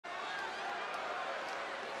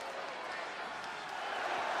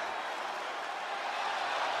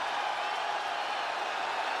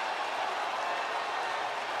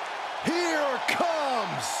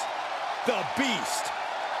the Beast.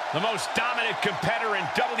 The most dominant competitor in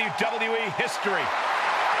WWE history.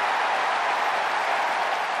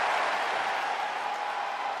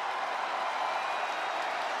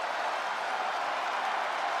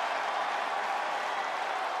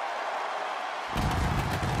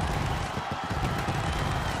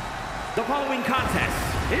 The following contest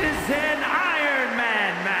is an Iron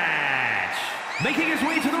Man match. Making his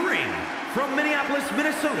way to the ring from Minneapolis,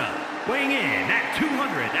 Minnesota, weighing in at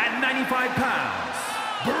 295 pounds,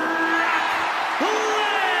 Brock Lesnar.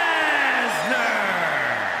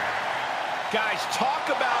 Guys, talk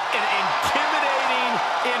about an intimidating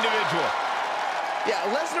individual. Yeah,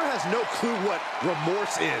 Lesnar has no clue what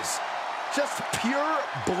remorse is. Just pure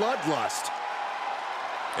bloodlust.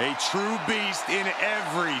 A true beast in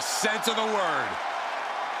every sense of the word.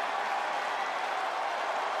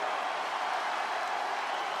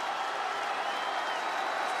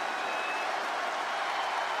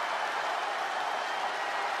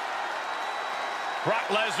 Brock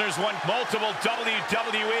Lesnar's won multiple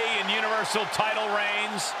WWE and Universal title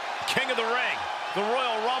reigns, King of the Ring, the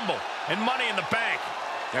Royal Rumble, and Money in the Bank.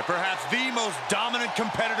 And perhaps the most dominant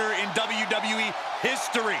competitor in WWE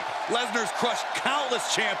history. Lesnar's crushed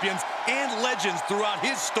countless champions and legends throughout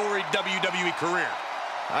his storied WWE career.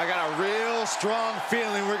 I got a real strong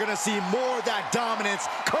feeling we're gonna see more of that dominance,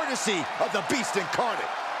 courtesy of the Beast incarnate.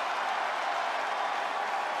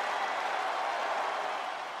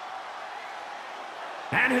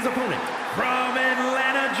 And his opponent from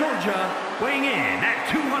Atlanta, Georgia, weighing in at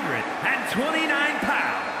 229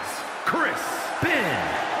 pounds, Chris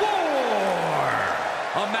Benoit.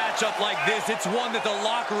 A matchup like this, it's one that the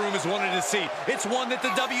locker room has wanted to see. It's one that the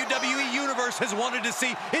WWE Universe has wanted to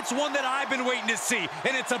see. It's one that I've been waiting to see,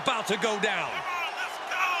 and it's about to go down.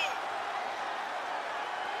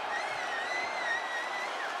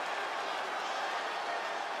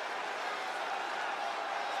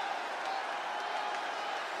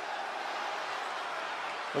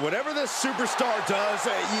 Whatever this superstar does,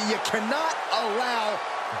 you cannot allow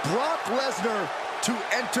Brock Lesnar to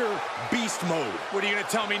enter beast mode. What are you going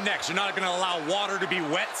to tell me next? You're not going to allow water to be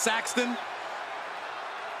wet, Saxton?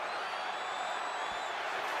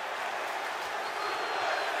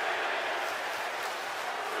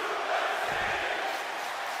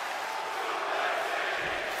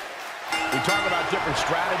 We talk about different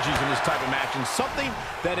strategies in this type of match, and something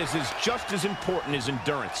that is just as important is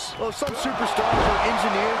endurance. Well, some superstars are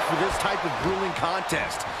engineered for this type of grueling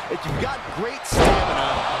contest. If you've got great stamina,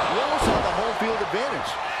 you almost have the home field advantage.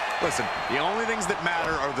 Listen, the only things that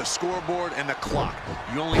matter are the scoreboard and the clock.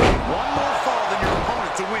 You only need one more fall than your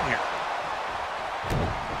opponent to win here.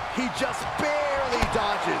 He just barely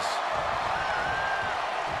dodges.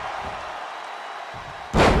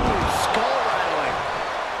 Ooh, skull rattling.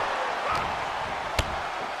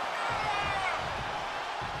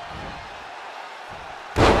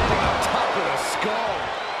 Landing on top of the skull.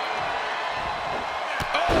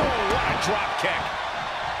 Oh, what a drop kick.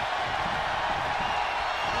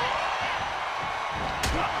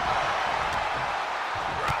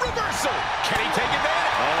 Reversal. Can he take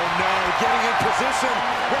advantage? Oh no, getting in position.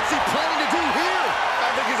 What's he planning to do here? I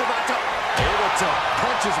think he's about to able to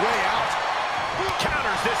punch his way out.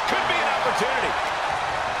 Counters. This could be an opportunity.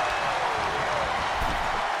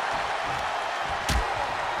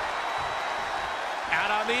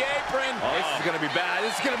 Out on the apron. Oh, this is going to be bad.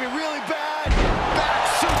 This is going to be really bad. Back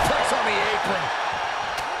suplex on the apron.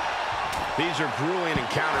 These are grueling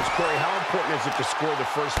encounters. Corey, how important is it to score the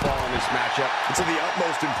first fall in this matchup? It's of the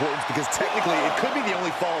utmost importance because technically it could be the only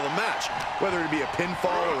fall of the match. Whether it be a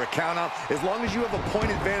pinfall or a countout, as long as you have a point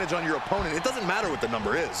advantage on your opponent, it doesn't matter what the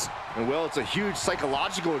number is. And well, it's a huge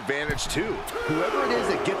psychological advantage too. Whoever it is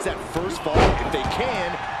that gets that first fall, if they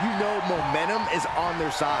can, you know momentum is on their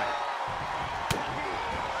side.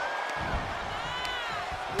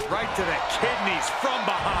 Right to the kidneys from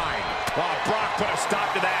behind. Oh, Brock put a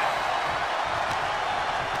stop to that.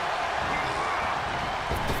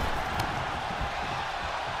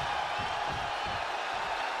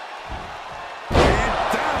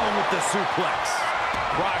 The suplex.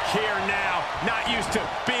 Brock here now, not used to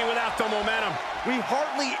being without the momentum. We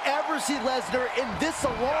hardly ever see Lesnar in this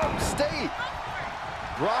alarmed state.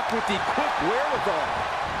 Brock with the quick wherewithal.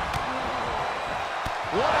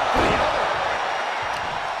 One after the other.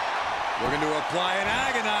 We're going to apply an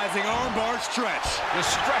agonizing armbar stretch.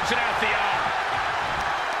 Just stretching out the arm.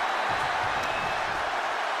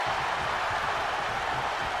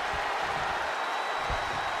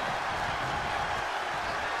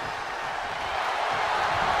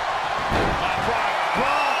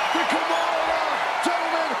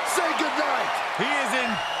 He is in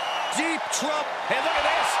deep trouble. Hey, look at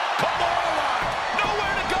this. Couple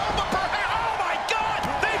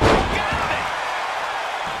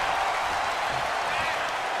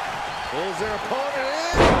their opponent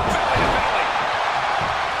in. Belly to belly.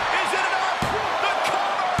 Is it enough? The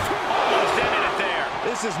cover! Almost ended it there.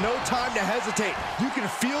 This is no time to hesitate. You can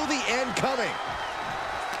feel the end coming.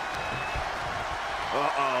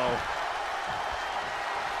 Uh-oh.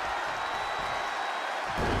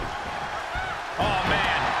 Oh,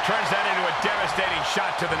 man. Turns that into a devastating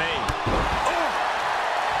shot to the knee. Oh.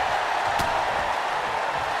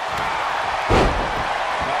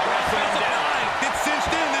 It's cinched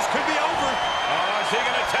in. This could be over. Oh, is he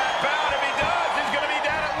going to tap out? If he does, he's going to be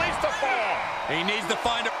down at least a fall. He needs to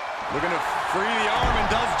find a... Looking to free the arm and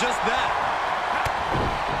does just that.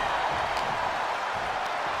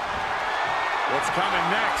 What's coming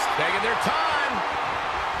next? Taking their time.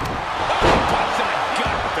 Oh, punch to the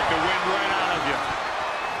gut. Took the wind right out of you.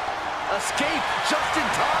 Escape just in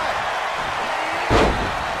time.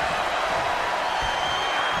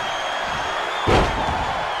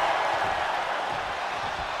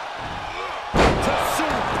 To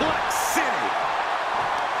Suplex City.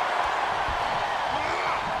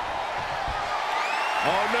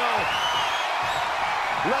 Oh no.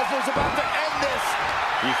 Lesnar's about to end this.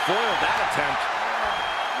 He foiled that attempt.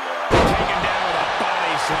 Taken down with a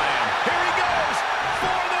body slam. Here he goes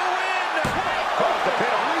for the win. Off the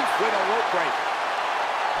pin with a rope break.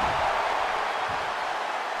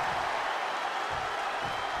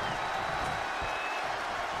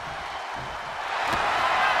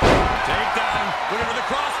 Takedown. Looking for the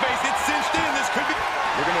crossface. It's cinched in. This could be...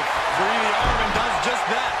 Looking to free the arm and does just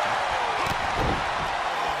that.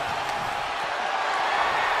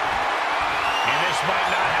 And this might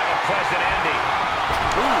not have a pleasant ending.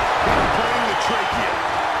 Ooh, playing the trachea.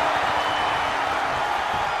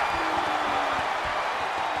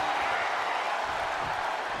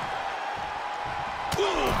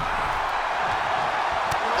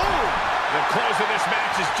 The close of this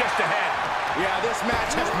match is just ahead. Yeah, this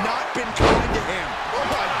match has not been kind to him. Oh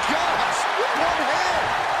my gosh, with one hand.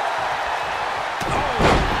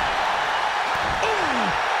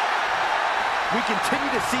 We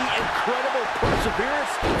continue to see incredible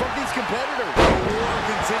perseverance from these competitors. The war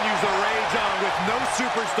continues to rage on with no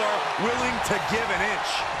superstar willing to give an inch.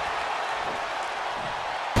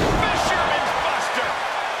 Fisherman's Buster.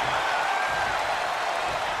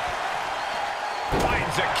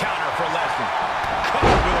 Finds a counter for Lesnar. Caught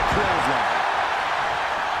with a clothesline.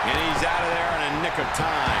 And he's out of there in a nick of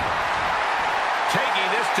time. Taking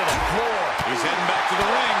this to the floor. He's heading back to the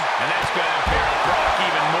ring. And that's going to impair Brock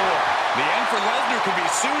even more. The end for Lesnar could be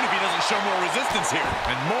soon if he doesn't show more resistance here.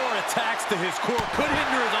 And more attacks to his core could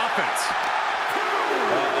hinder his offense.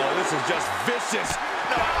 Uh-oh, this is just vicious.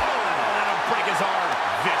 No, that'll break his arm.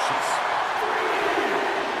 Vicious.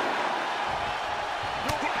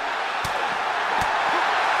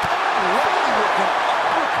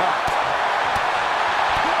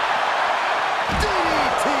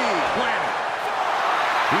 DDT planted.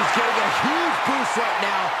 He's getting a huge boost right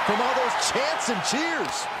now from all those chants and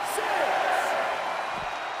cheers.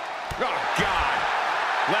 Oh, God.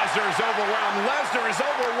 Lesnar is overwhelmed. Lesnar is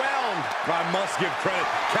overwhelmed. I must give credit.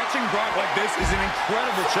 Catching Brock like this is an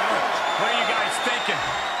incredible challenge. What are you guys thinking?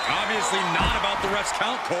 Obviously not about the ref's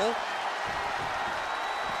count, Cole.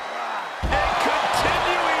 And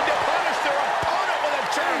continuing to punish their opponent with a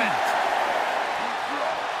German.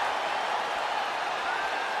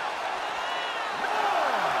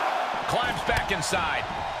 Climbs back inside.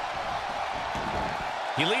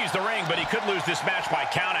 He leaves the ring, but he could lose this match by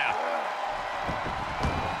countout.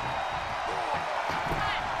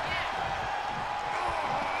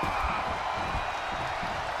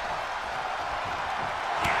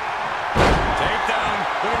 Takedown.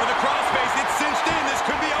 Looking for the crossface. It's cinched in. This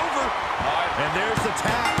could be over. And there's the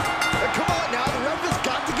tap. Come on now, the ref has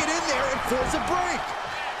got to get in there and force a break.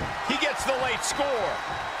 He gets the late score.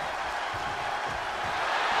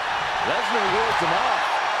 Lesnar wards him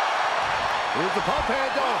off. Here's the pump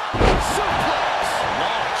handle. Suplex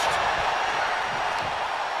launched.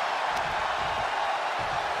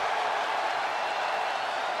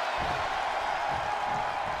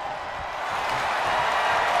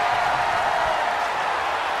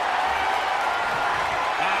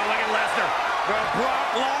 Look at Lesnar. The Brock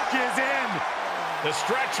lock is in. The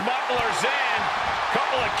stretch muffler's in.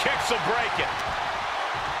 Couple of kicks will break it.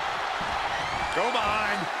 Go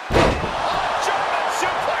behind. German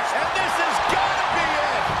suplex, and this is gonna be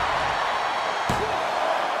it.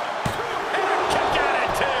 And a kick out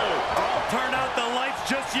at two. Don't turn out the lights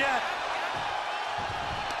just yet.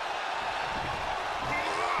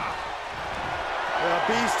 The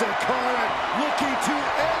Beast incarnate looking to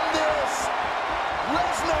end this.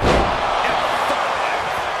 Lesnar. And 5.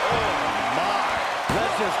 Oh my.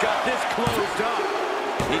 Lesnar's got this closed up.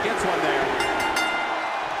 He gets one there.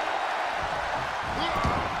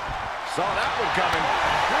 Saw that one coming.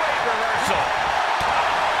 Great reversal.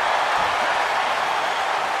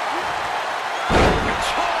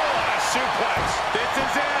 Control on a suplex. This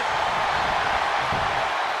is it.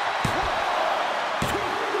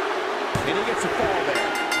 And he gets a fall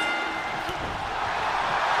there.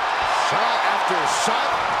 Shot after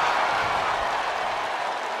shot.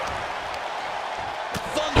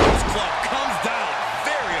 Thunderous club comes down.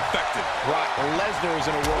 Very effective. Brock Lesnar is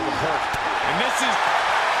in a world of hurt. And this is...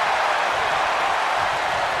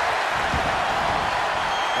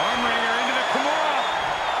 Armringer into the Kimura.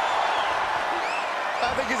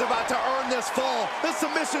 I think he's about to earn this fall. This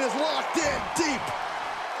submission is locked in deep.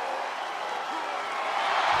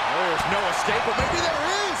 There's no escape, but maybe there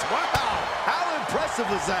is. Wow, how impressive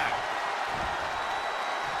is that?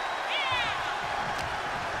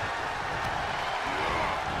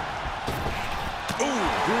 Ooh,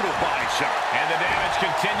 brutal body shot. And the damage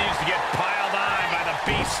continues to get piled on by the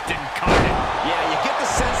Beast incarnate. Yeah, you get the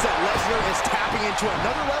sense that Lesnar is tapping into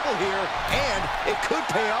another level here, and it could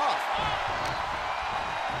pay off.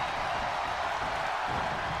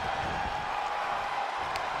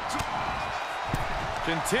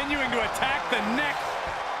 Continuing to attack the neck.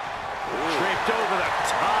 Draped over the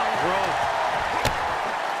top rope.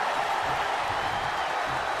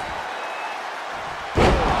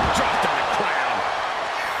 Dropped on the ground.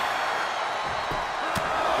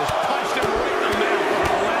 Just punched him right in the mouth.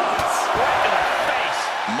 Relentless. Right in the face.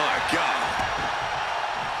 My God.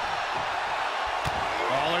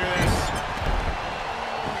 Oh, look at this.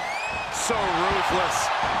 So ruthless.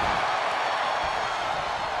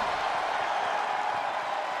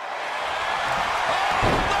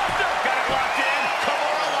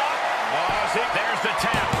 There's the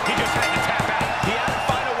tap. He just had to tap out. He had to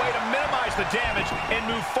find a way to minimize the damage and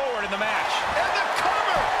move forward in the match. And the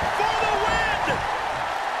cover for the win!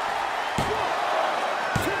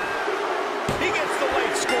 He gets the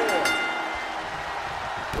late score.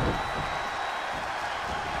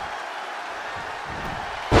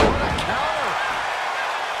 What a counter.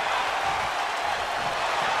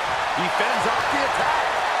 He fends off the attack.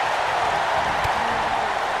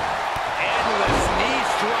 Endless knee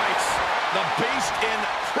strikes. The Beast in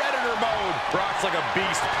Predator mode. Brock's like a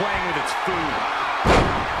beast playing with its food.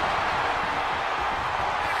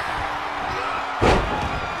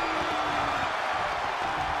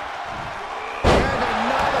 And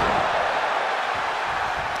another.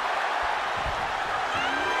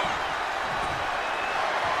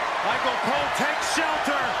 Michael Cole takes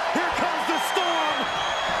shelter. Here comes the storm.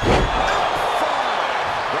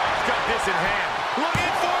 Brock's got this in hand.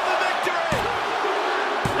 Looking for the victory.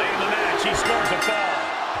 Late in the match, he scores a fall.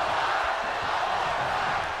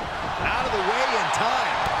 Out of the way in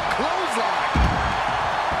time. Clothesline.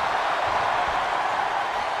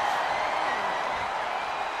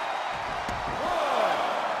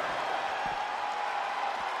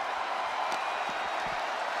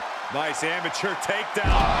 Nice amateur takedown.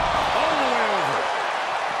 All the way over.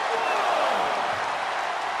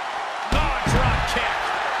 Oh, drop kick.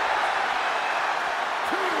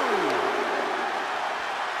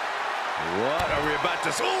 What are we about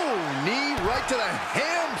to see? Oh, knee right to the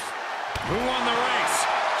hams. Who won the race?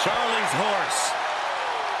 Charlie's horse.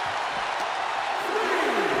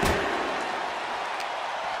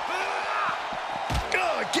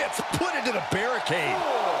 Oh, gets put into the barricade.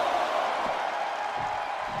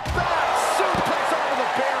 Back suplex over the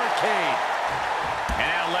barricade. And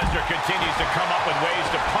now Lesnar continues to come up with ways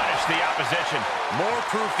to punish the opposition. More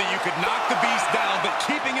proof that you could knock the Beast down, but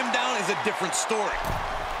keeping him down is a different story.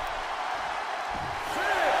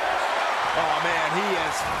 Oh, man, he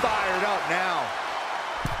is fired up now.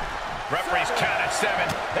 Referee's count at 7.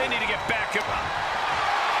 They need to get back up.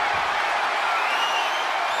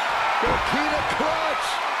 Coquina clutch.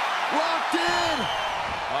 Locked in.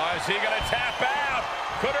 Oh, is he going to tap out?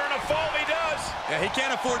 Could earn a fall if he does. Yeah, he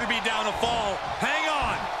can't afford to be down a fall. Hang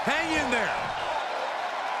on. Hang in there.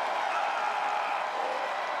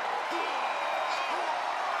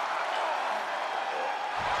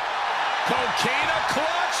 Coquina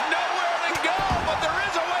clutch. Nowhere to go, but there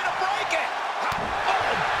is a way to break it.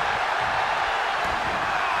 Oh.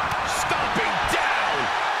 Stomping down.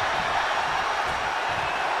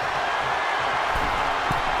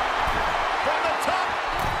 From the top.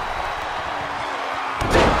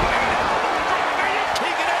 He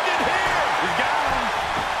can end it here. He's got him.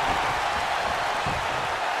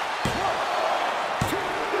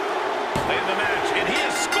 Late in the match, and he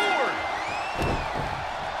has scored.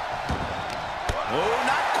 Oh,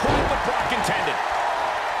 not quite what Brock intended.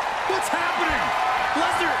 What's happening?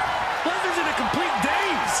 Lesnar, Lesnar's in a complete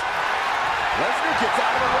daze. Lesnar gets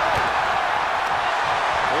out of the way.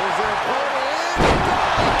 There's their opponent in.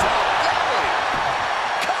 Top belly.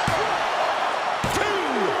 Cover. 2.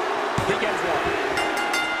 He gets 1.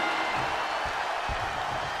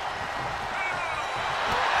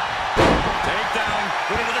 Takedown.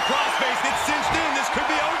 Put into the crossface. It's cinched in. This could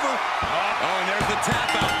be over. Oh, and there's the tap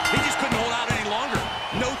out. He just couldn't hold out any longer.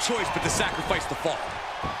 No choice but to sacrifice the fall.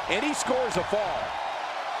 And he scores a fall.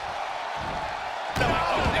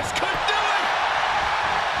 Oh, this could do it!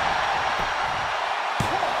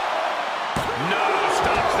 No,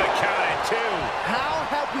 stops the count at 2. How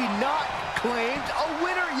have we not claimed a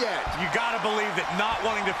winner yet? You gotta believe that not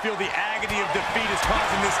wanting to feel the agony of defeat is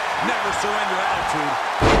causing this never surrender attitude.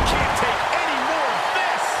 He can't take any more of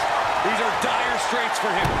this! These are dire straits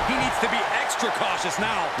for him. He needs to be extra cautious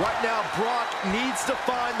now. Right now, Brock needs to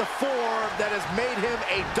find the form that has made him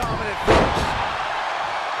a dominant force.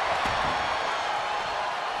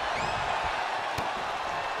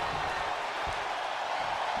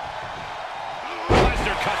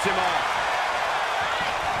 Lesnar cuts him off.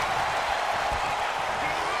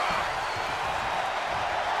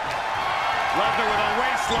 Lesnar with a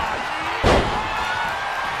waistlock.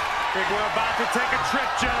 Think we're about to take a trip,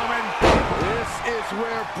 gentlemen. This is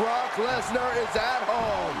where Brock Lesnar is at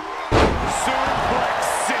home. Suplex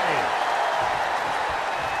City.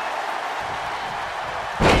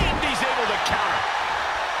 And he's able to counter.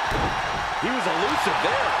 He was elusive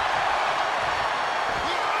there.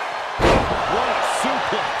 What a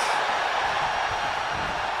suplex.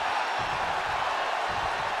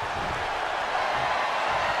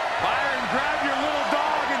 Fire and grab your little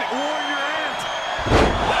dog and warn your aunt.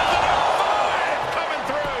 Coming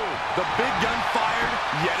through. The big gun fired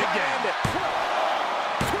yet again.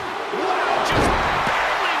 Wow, just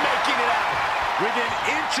barely making it out. Within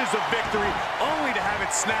inches of victory, only to have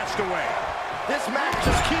it snatched away. This match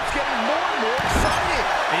just keeps getting more and more exciting.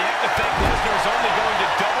 And you have to think Lesnar is only going to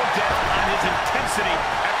double down on his intensity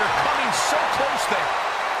after coming so close there.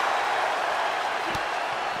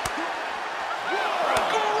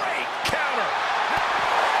 Great counter.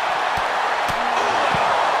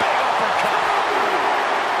 Big uppercut.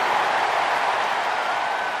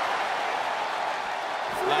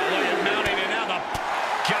 Hallelujah mounting and now the...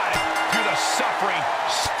 Got it. Through the suffering,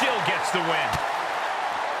 still gets the win.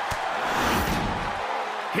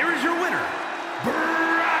 Here is your winner,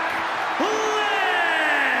 Brock Lesnar.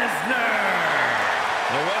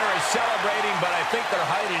 The winner is celebrating, but I think they're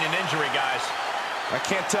hiding an injury, guys. I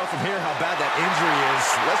can't tell from here how bad that injury is.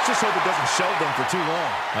 Let's just hope it doesn't show them for too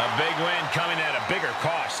long. A big win coming at a bigger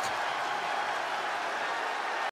cost.